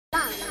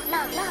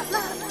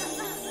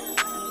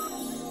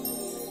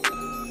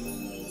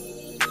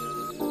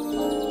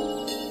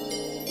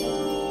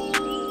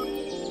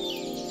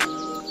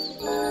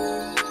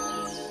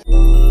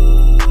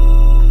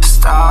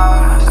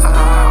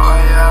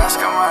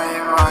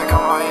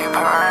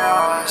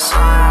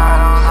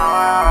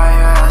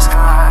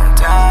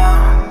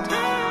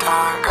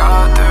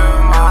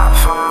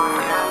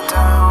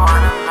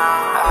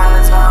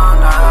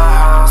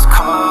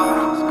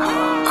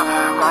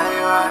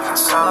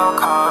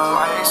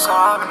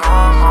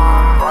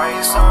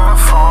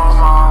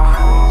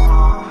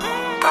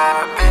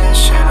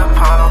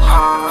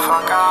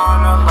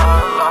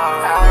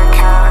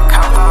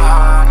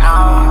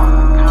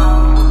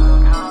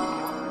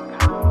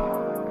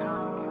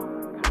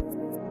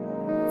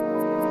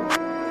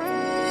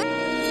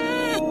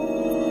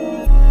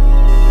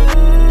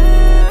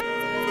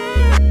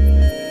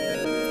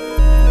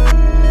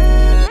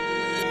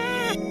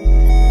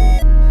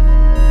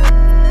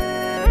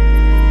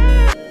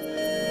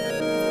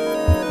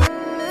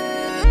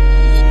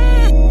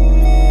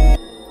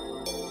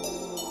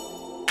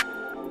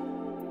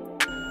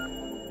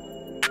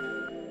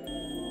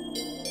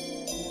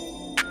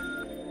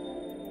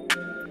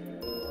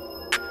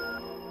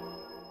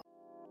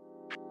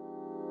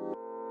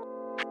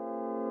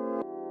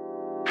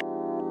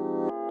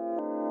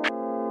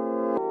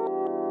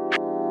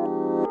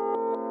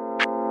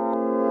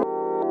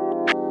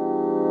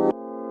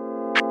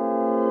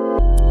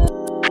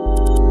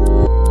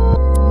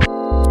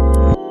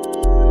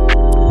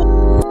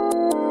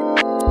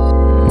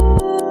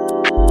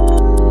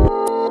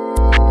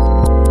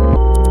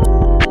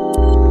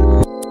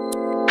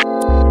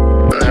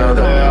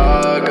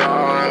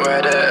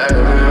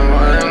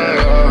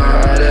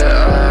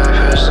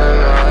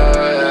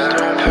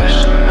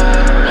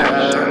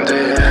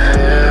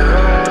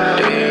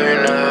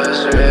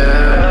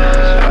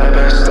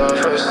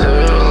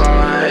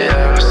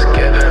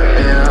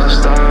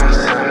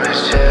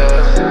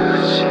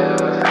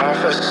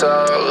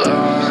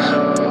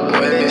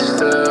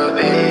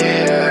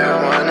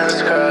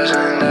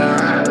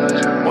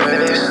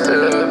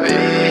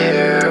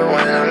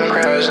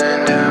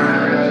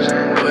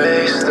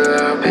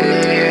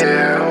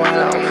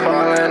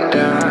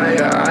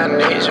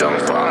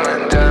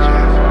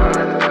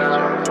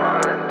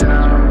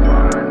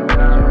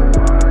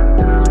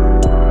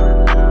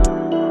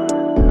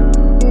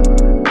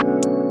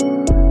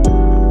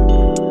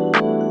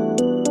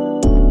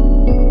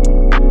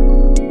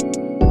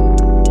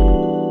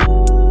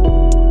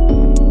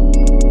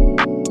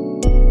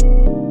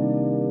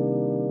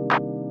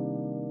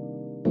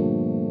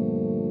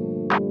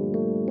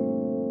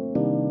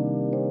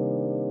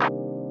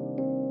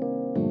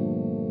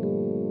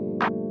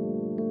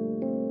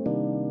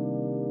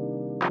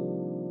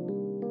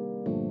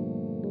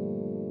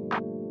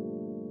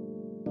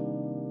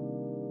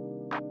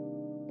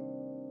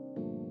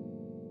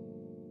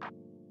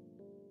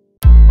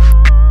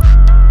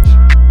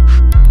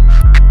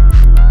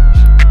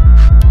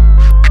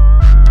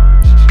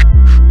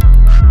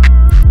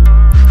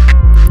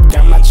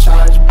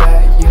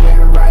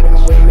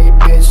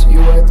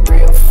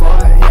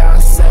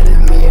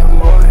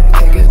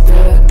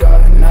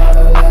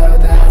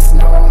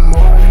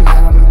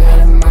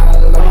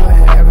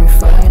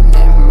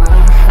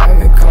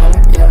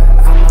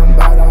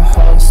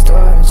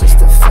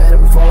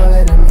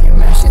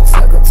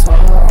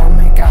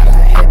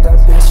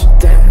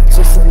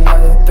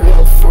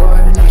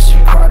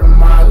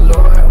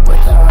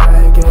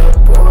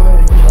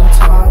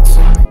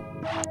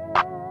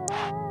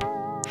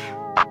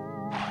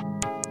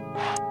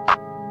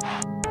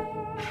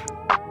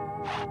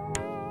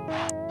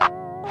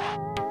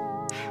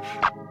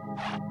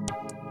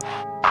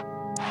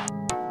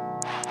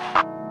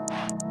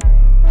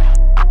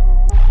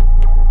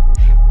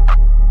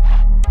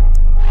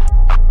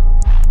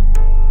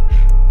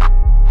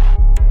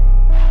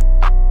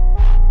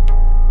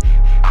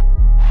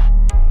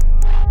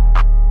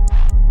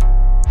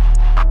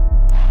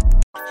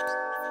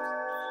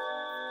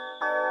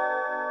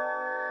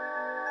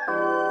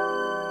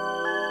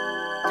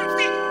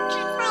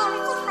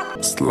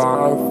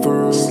Slide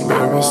through,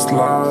 baby,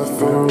 slide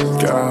through.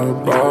 Got a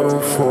bottle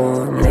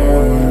for me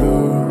and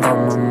you.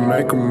 I'ma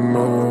make a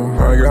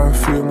move. I got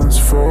feelings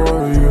for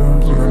you.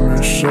 Let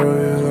me show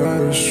you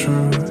that it's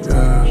true.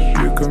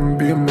 Yeah, you can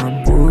be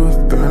my boo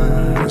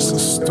thing. It's a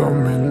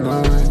stormy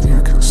night.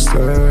 You can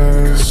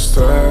stay,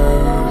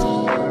 stay.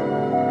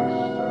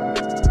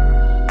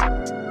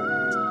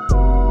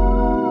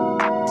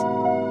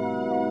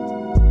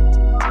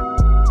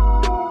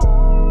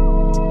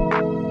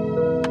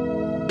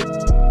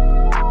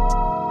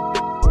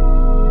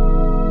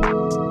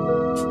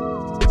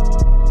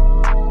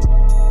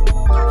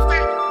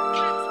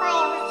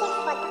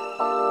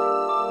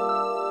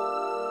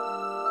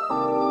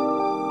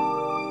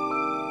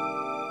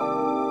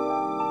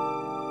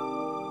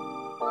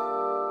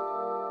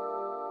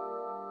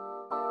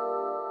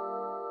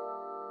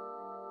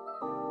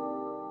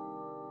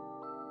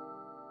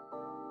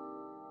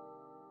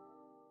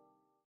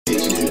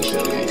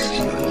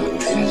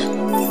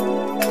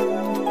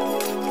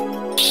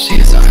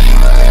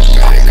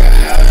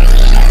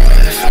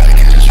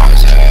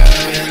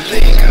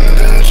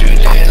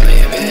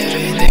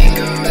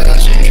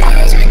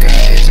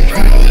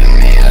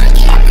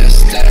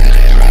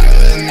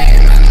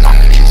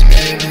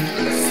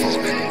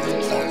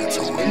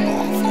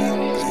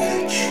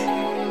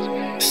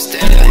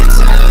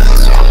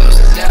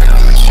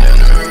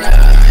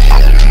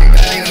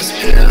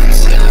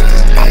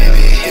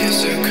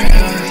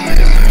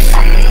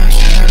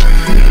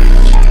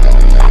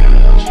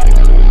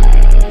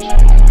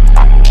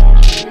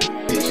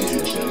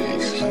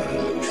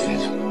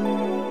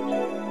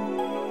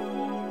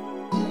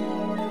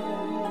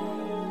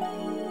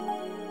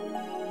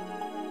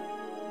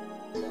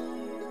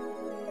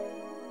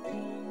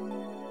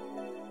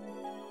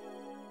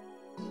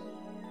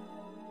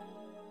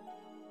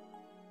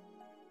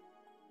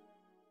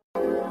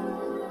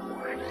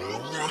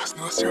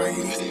 TDR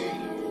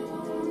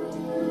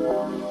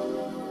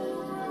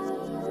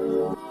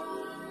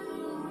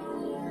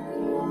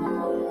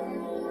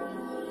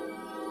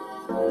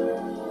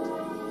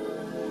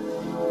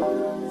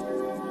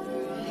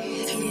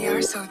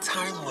so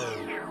timeless.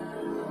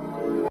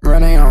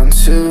 Running on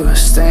two,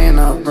 staying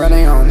up,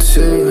 running on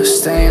two,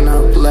 staying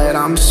up late,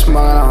 I'm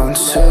smart on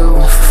two.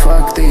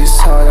 Fuck these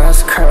hoes,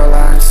 that's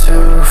Caroline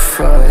too.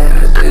 Fuck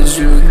it. Did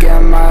you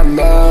get my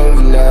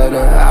love letter?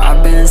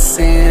 I've been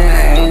seeing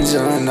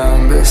angel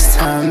numbers.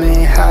 Tell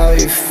me how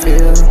you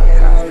feel.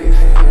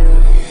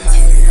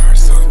 TDR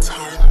so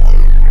timeless.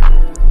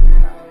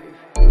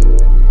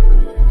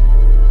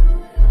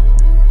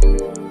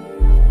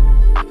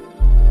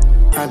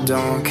 I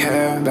don't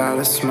care about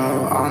a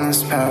smoke on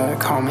this pad.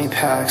 Call me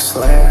Pack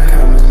Slayer.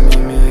 Come and meet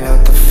me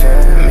at the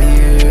fair.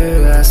 Me and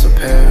you, that's a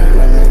pair.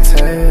 Let me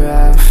tell you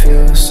how I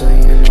feel, so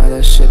you know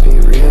that shit be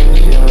real.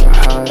 You're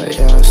hot,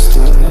 yeah,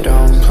 still.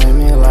 Don't play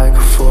me like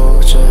a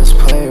fool. Just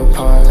play your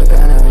part,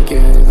 then I'll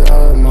give you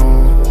the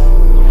moon.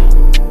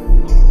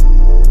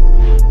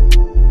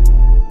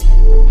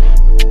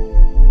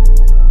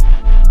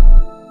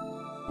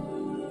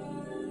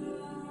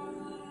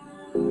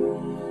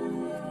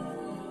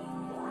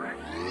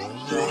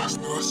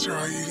 What's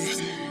right?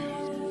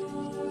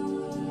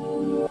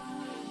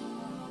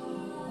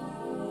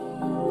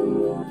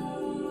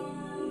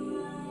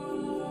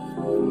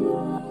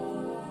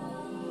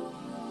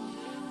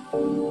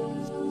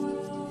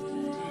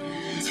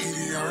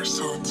 TDR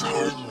so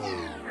timeless.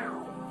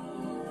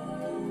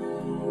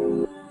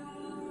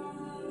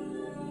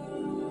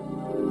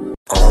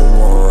 I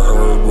want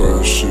her,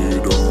 but she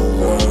don't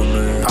want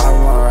me. I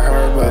want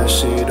her, but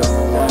she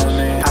don't want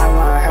me. I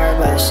want her,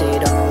 but she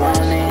don't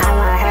want me. I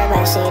want her,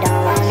 but she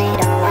don't want me.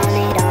 Don't want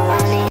me, don't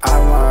want me. I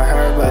want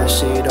her, but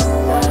she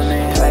don't want me.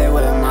 Play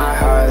with my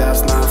heart,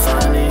 that's not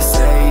funny.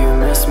 Say you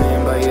miss me,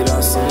 but you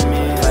don't see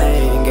me.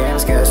 Playing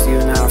games, guess you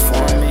not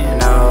for me.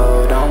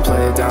 No, don't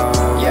play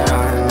dumb. Yeah,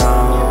 I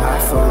know. I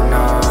feel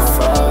numb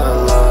for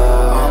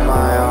love on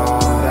my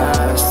own.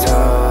 That's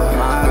tough.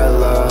 My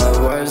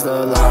love, where's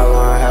the love? I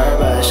want her,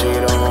 but she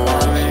don't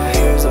want me.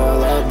 Here's a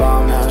love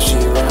bomb, now she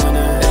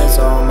running. It's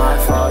all my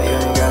fault, you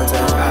ain't got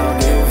time. I'll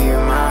give you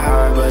my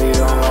heart, but you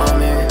don't want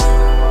me.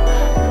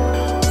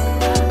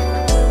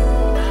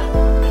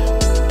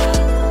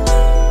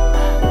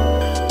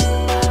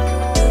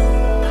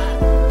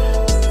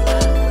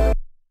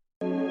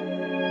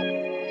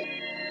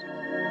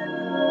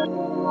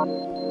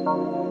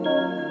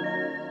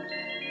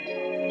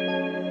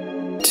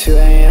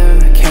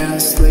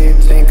 Can't sleep,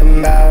 thinking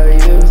about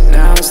you.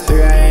 Now it's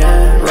 3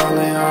 a.m.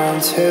 Rolling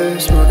on 2,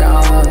 smoking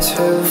on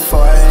 2,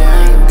 4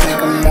 a.m.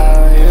 Thinking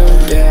about you,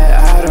 get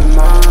out of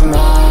my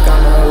mind.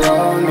 Gonna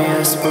roll me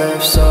a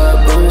spliff so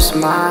it boosts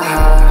my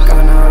high.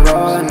 Gonna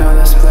roll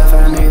another spliff, I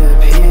need a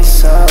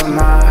peace of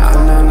mind.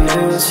 I'm not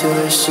new to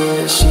this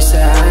shit, she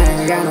said I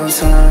ain't got no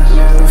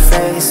time. New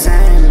face,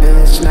 same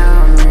bitch,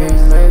 now I'm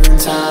reliving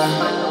time.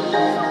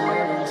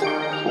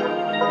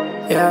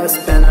 Yeah, it's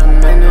been a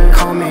minute.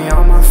 Call me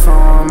on my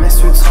phone, miss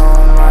your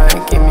tone,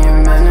 like give me a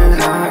minute.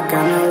 Not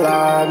gonna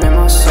lie, been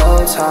my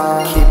soul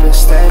tired. Keep it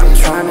steady,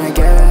 trying to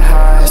get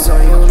high, so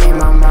you leave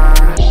my mind.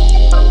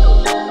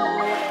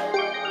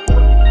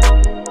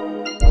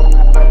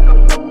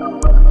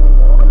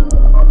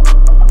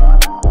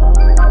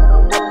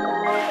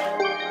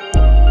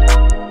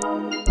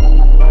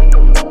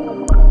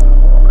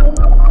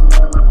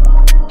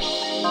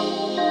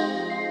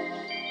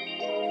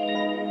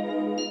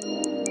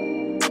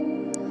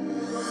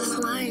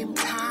 Slime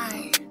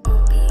tie.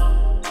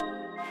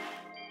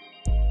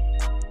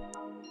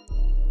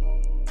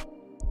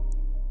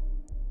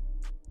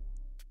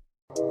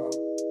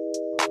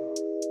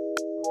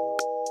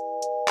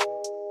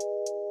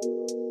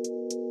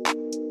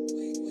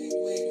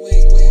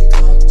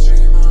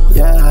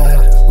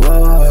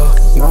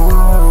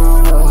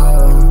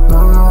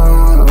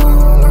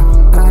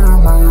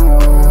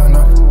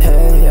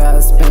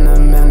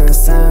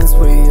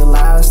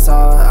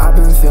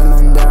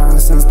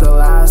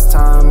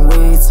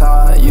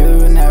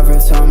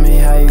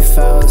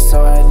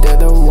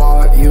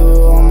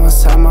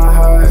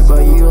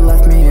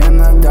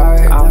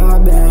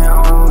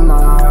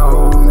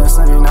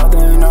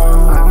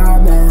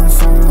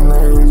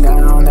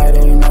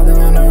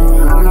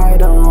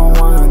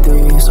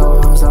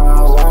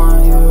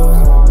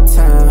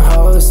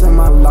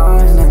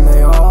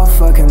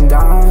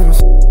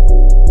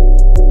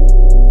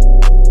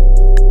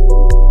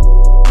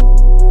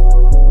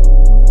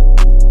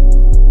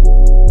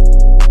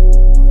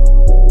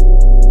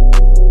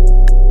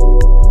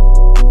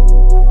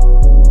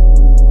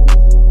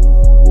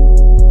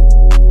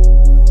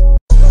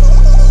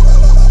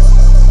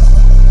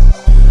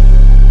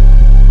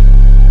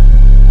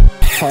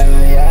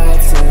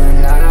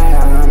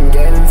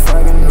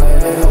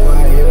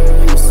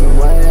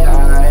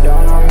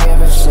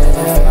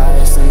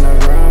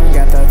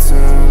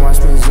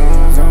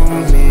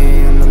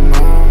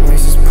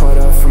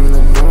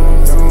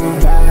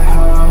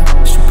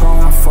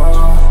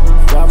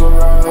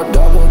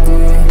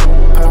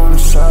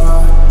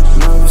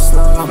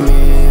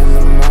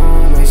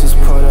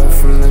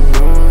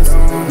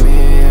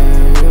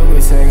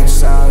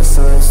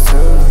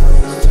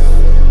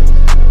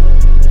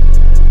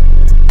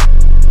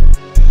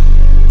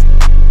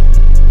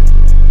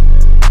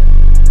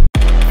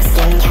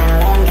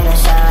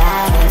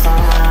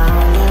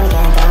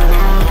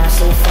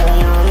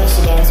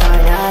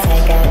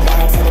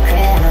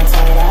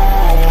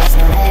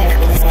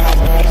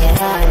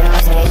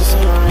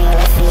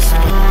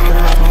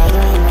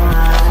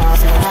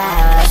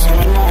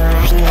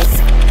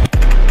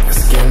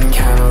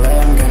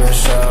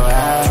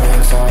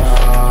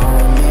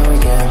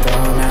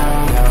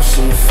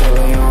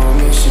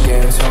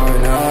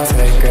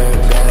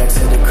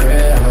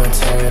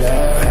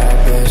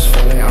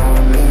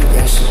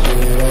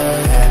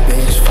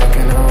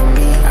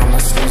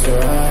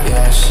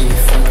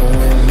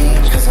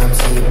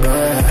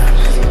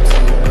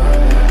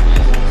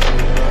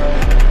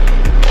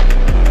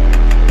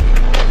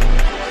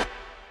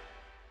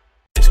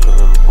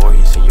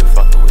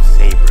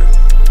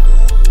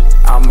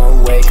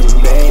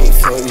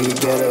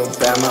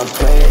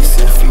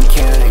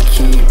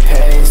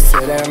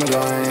 I'm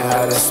going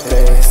out of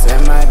space.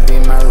 It might be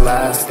my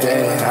last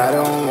day. I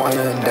don't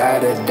wanna die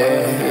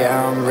today.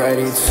 Yeah, I'm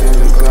ready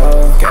to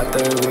go. Got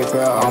the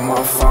Reaper on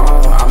my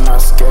phone. I'm not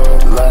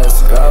scared,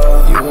 let's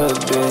go. You a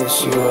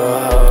bitch, you a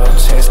hoe.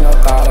 Chase no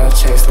thought, I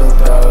chase the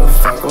dough.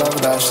 Fuck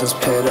love, that's just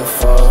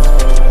pitiful.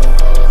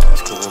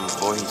 It's cool when the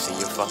boy, he say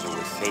you're fucking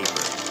with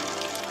favorite.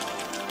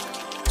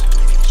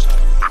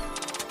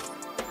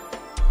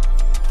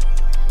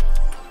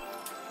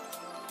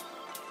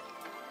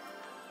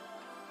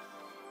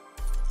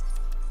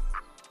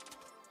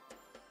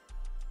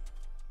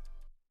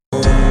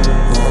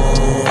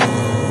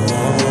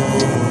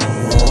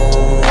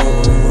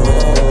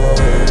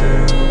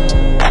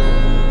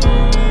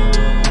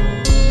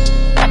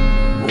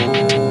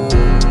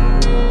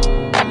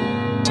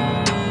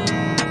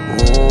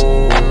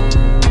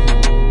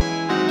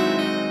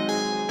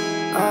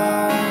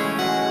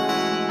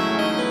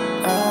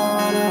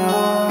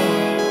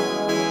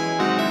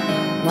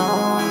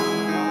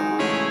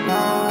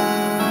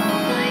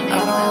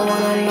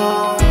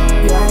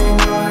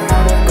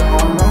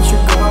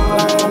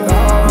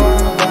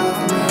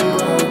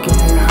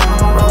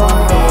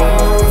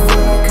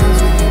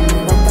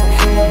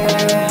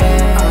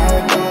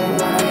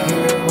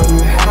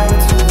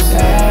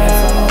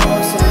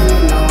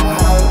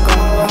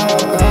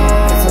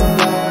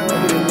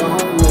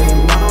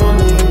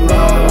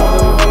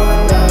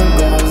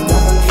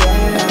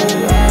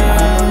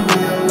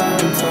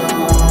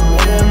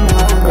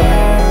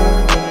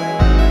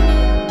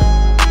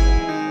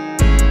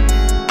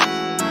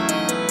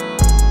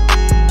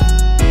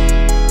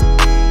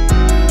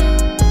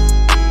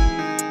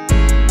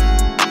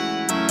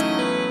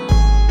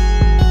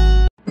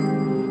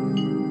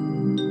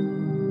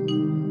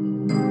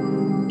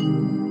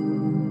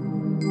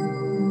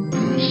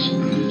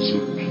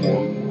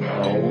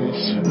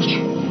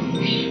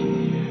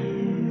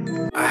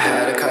 I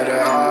had to cut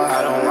her off.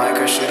 I don't like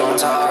her, she don't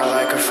talk. I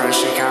like her friend,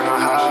 she kinda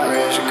hot.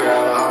 Rich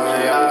girl on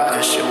the yacht,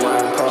 and she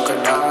went polka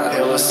dot.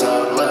 Hey, what's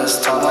up?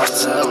 Let's talk to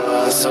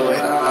us. So we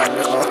like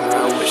the clock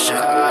now. Wish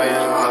I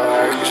am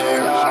hard. Cause you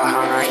got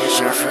hungry, you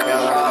should forget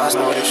lost.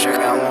 No, you should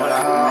come with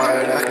a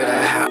heart. Look at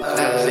that.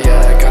 Hell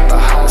yeah, I got the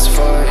hots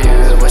for you.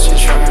 What you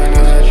trying to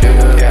do?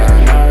 Yeah,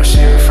 I know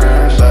she your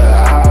friend, but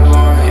I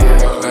want you.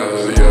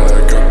 Hell yeah,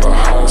 I got the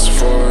hots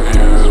for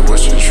you. What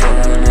you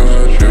trying to do?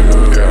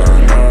 Yeah,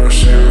 I know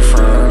she your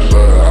friend,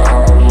 but I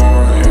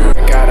want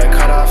you. Gotta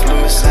cut off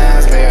loose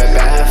ends, they are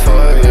bad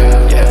for you.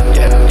 Yeah.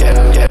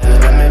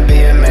 Let me be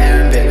a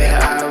man, baby,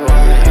 I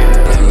want you.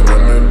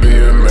 Let me be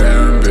a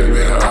man,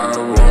 baby, I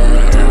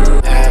want you.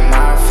 And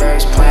my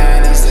first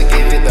plan is to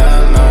give you the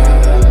moon.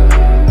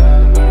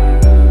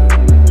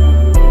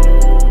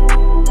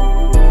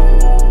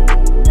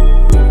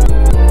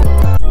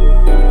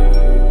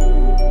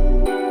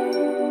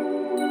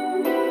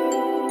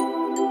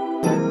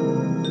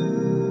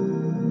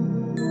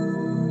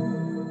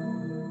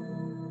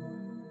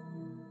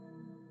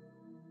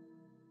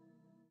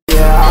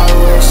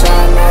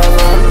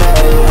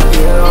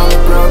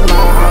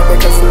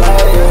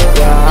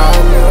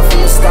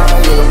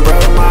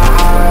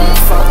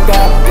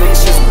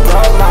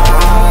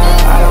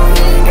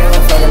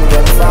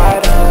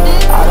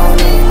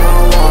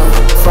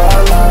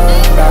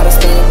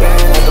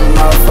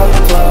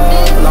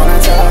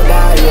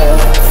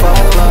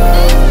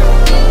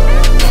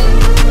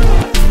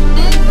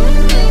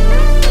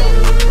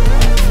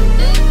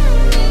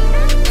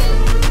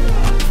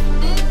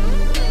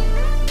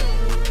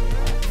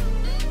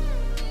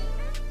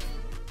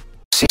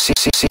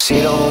 She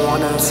don't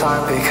wanna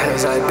talk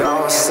because I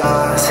don't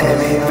sauce. Hit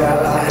me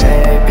back,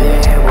 baby,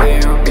 will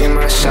you be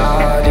my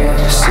shawty?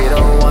 She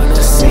don't wanna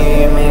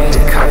see me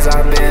cause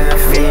I've been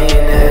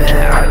fiending.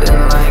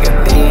 Acting like a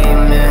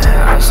demon,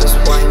 I just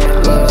want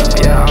your love,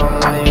 yeah, I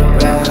want you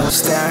back.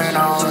 Staring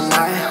all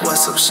night,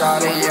 what's up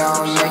shawty, yeah,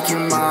 I'll make you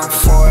mine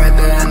for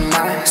the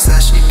night.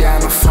 Said she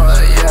down the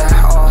foot,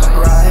 yeah,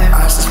 alright.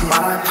 I just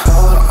might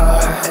pull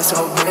up, it's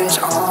a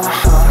bitch on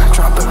her.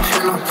 Drop the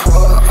pin and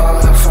pull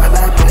up, for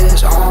that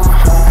bitch on her.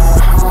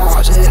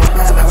 J'ai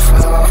la la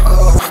fleur,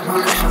 oh, mon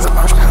nez de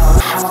marche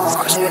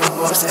pas, j'ai le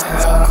beau c'est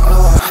her,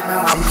 oh,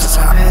 I'm just a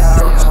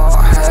hell, oh,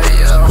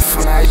 hey, yo,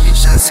 from that you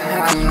just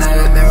had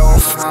another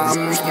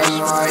from me,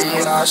 and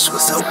right, I was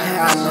so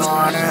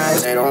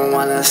had they don't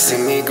wanna see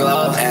me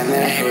glow, and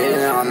they're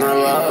hating on the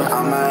low,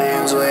 on my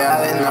hands way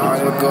out, they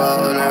know the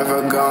glow,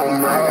 never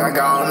gon' break, I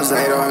got them,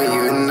 they don't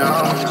even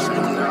know.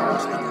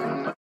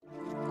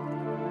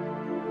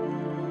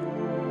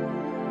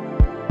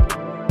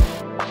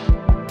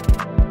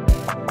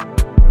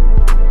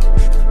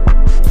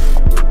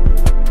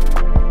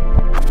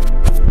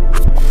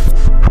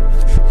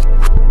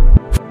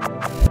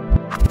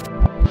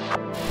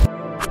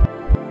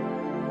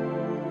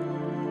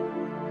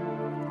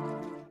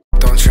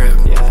 Don't trip,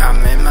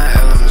 I'm in my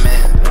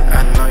element,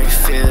 I know you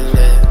feel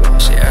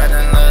it. She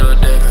acting a little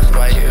different,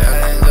 why you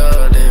acting a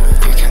little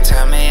different? You can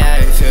tell me how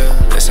you feel,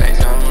 this ain't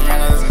no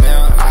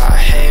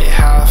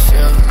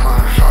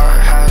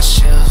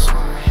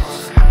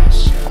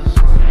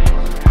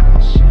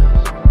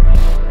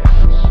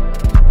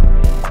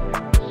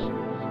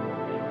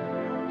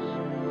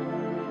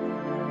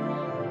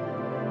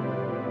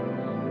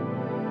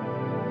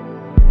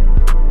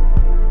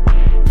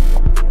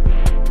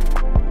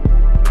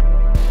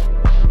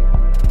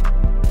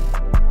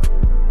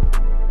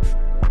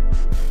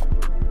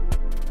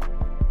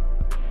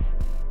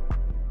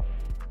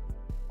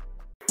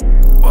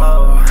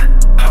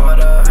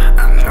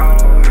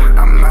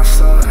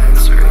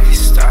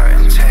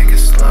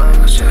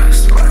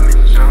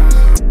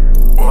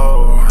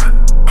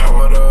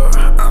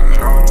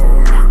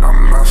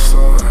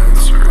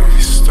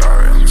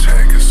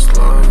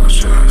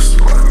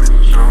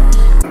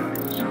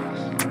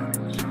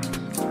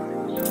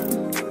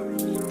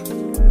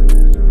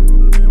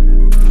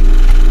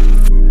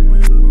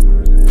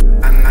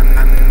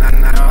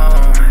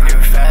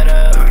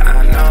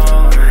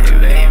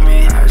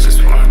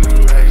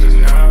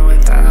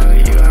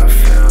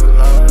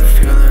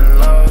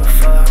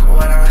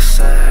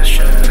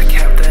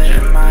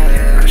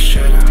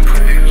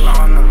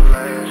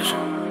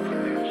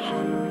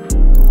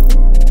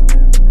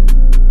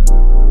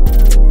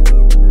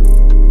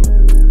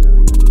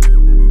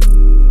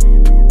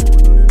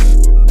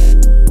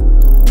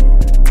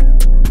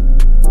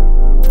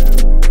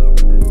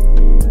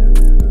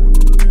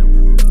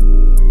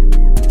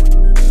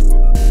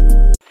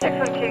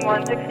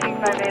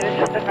 5-8,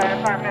 this is the fire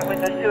department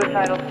with a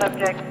suicidal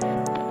subject.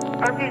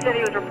 RP said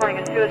he was reporting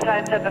a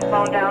suicide, set the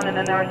phone down, and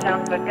then there were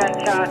sounds of a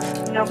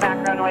gunshot. No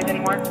background noise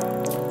anymore.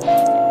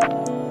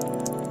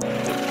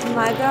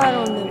 My God,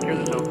 on the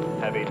beat.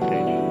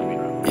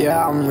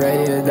 Yeah, I'm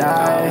ready to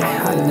die.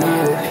 I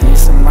need a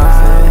peace of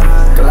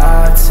mind.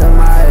 Glide to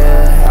my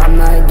head. I'm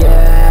not getting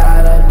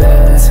out of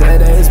bed.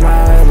 Today's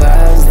my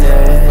last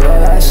day. Blow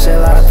that shit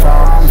like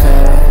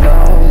Pompeii.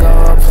 Don't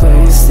go,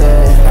 please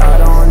stay. I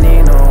don't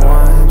need no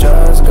one,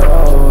 just go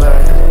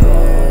away.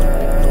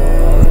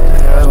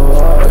 I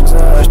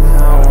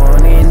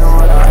won't need no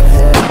that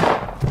hit.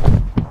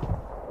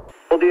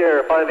 Hold the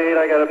air, 5-8,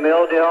 I got a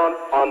male down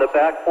on the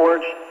back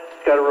porch.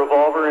 He's got a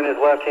revolver in his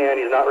left hand,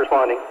 he's not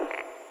responding.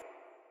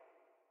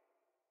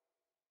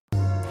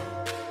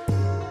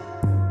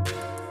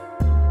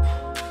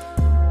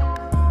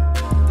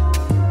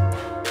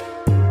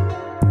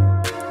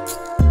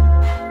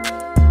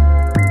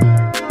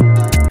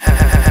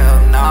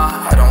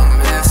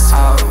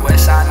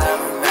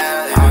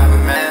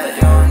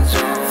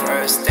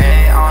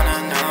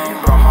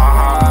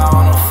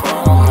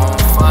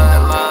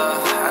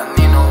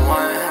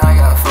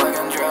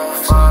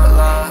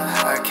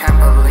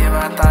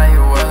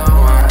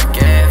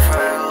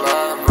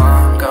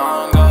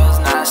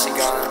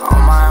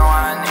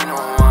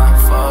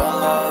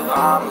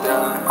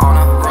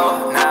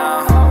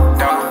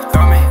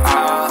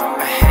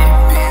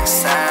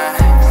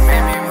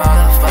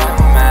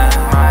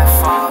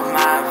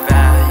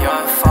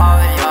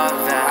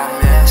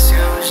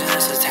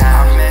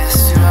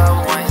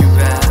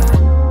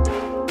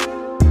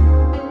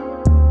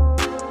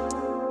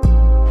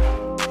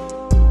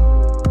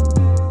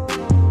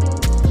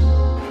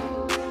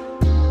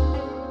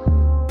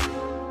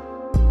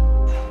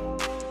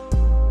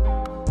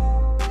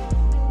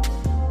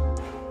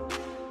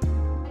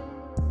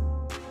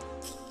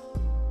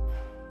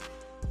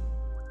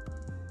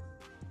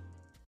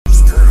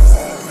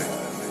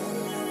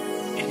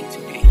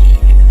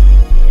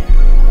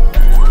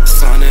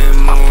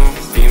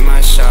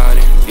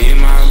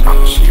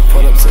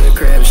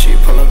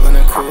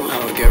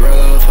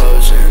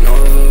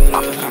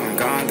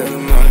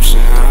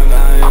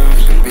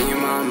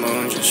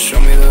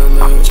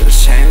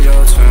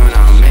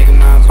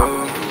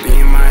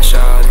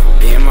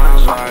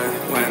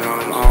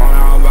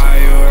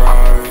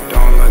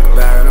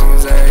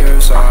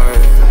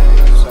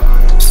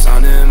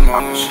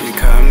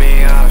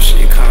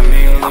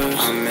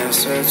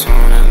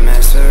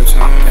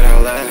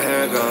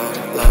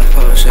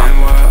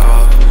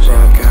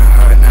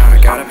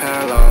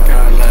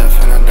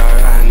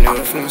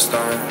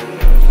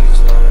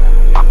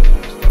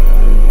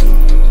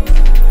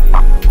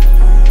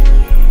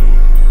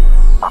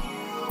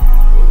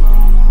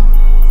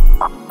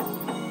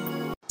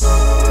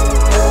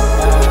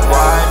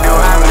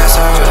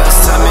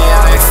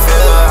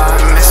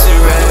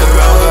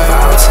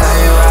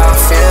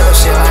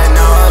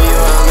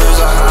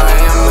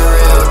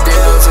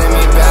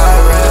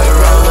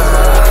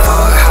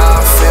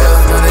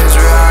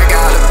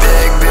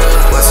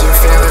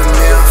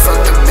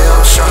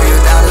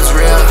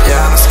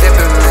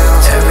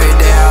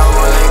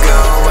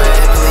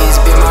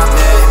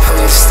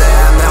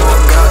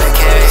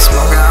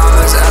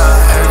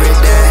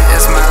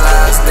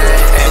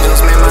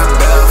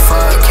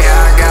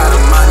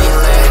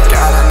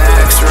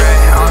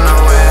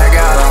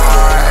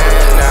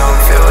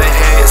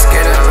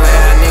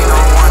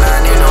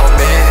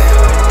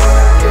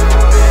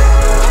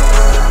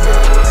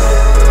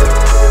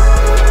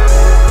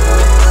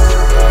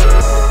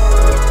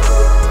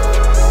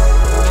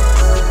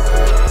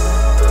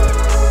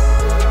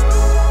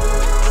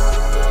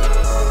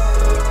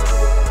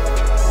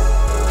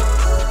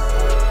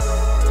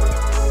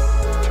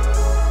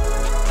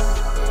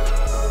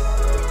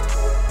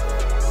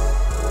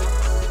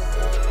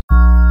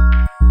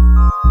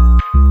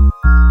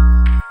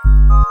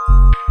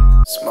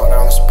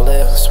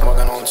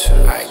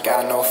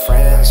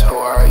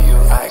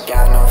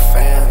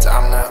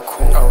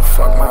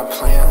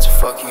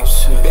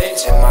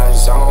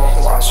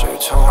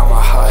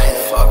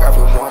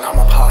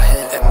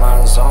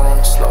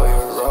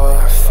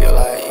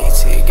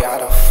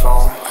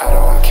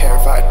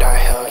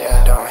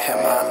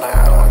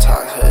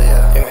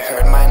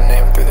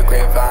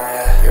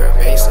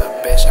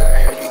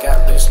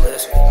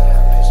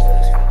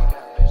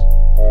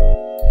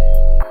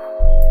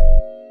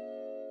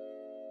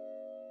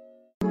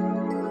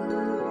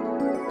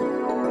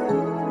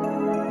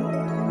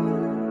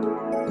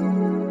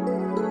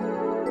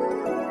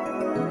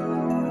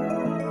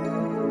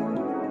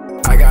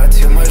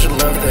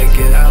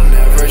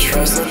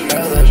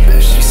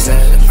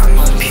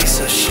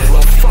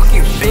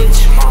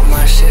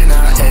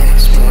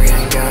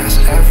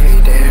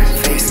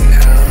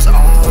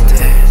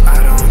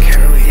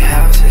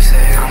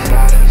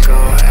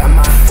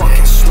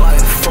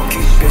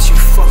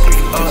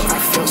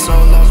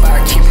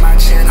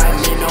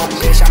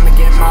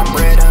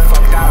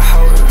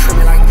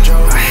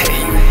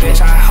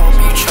 I hope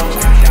you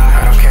choke and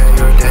die. I don't care,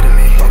 you're dead to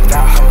me. Fuck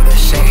that hoe, that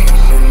shit ain't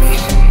with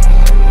me.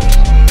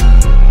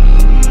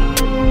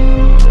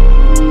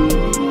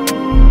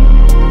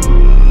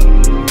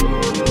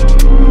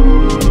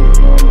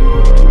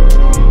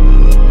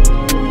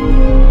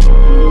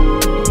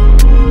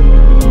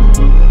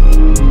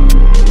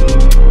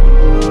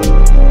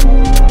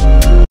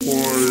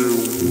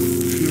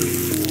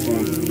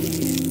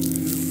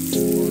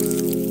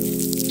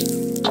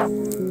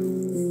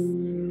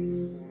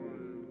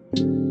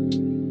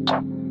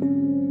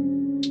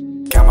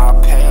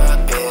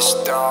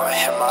 bitch, don't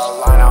hit my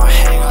line, I'll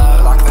hang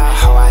up. Like that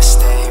hoe, I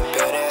stay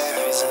bitter.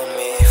 Using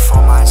me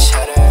for my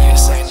cheddar. You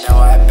say no,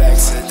 I beg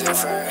to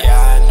differ. Yeah,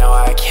 I know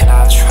I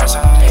cannot trust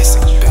her.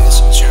 Basic bitch,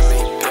 trim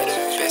me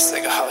bitter.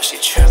 Basic hoe, she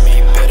trim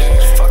me bitter.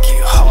 Fuck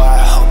you, hoe, I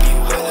hope you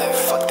with her.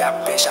 Fuck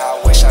that bitch,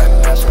 I wish I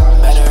never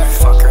met her.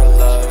 Fuck her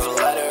love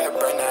letter.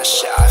 Burn that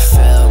shit, I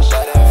feel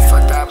better.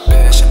 Fuck that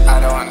bitch, I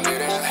don't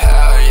need it.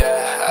 Hell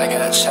yeah, I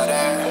got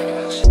cheddar.